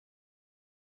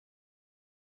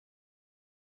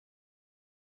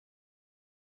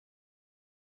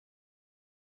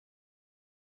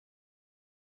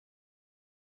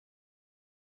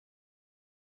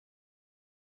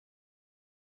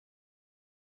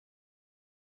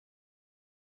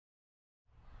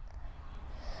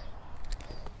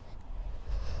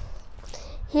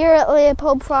Here at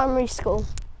Leopold Primary School,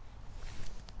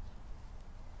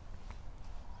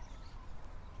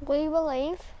 we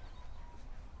believe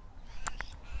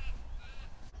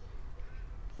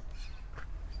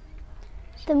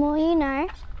the more you know,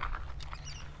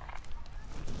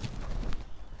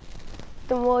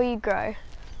 the more you grow.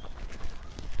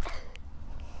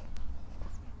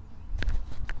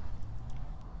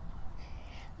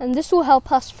 And this will help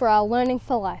us for our learning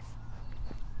for life.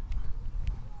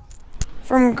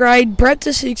 From grade prep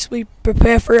to 6, we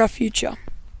prepare for our future.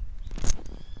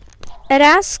 At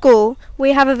our school,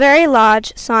 we have a very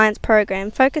large science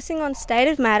program focusing on state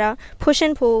of matter, push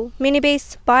and pull,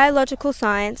 mini-beasts, biological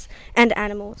science and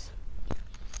animals.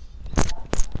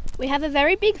 We have a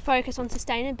very big focus on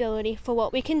sustainability for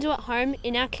what we can do at home,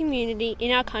 in our community,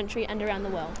 in our country and around the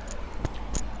world.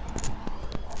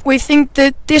 We think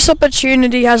that this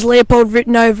opportunity has Leopold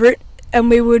written over it, and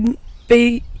we would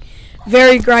be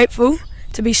very grateful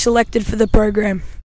to be selected for the program.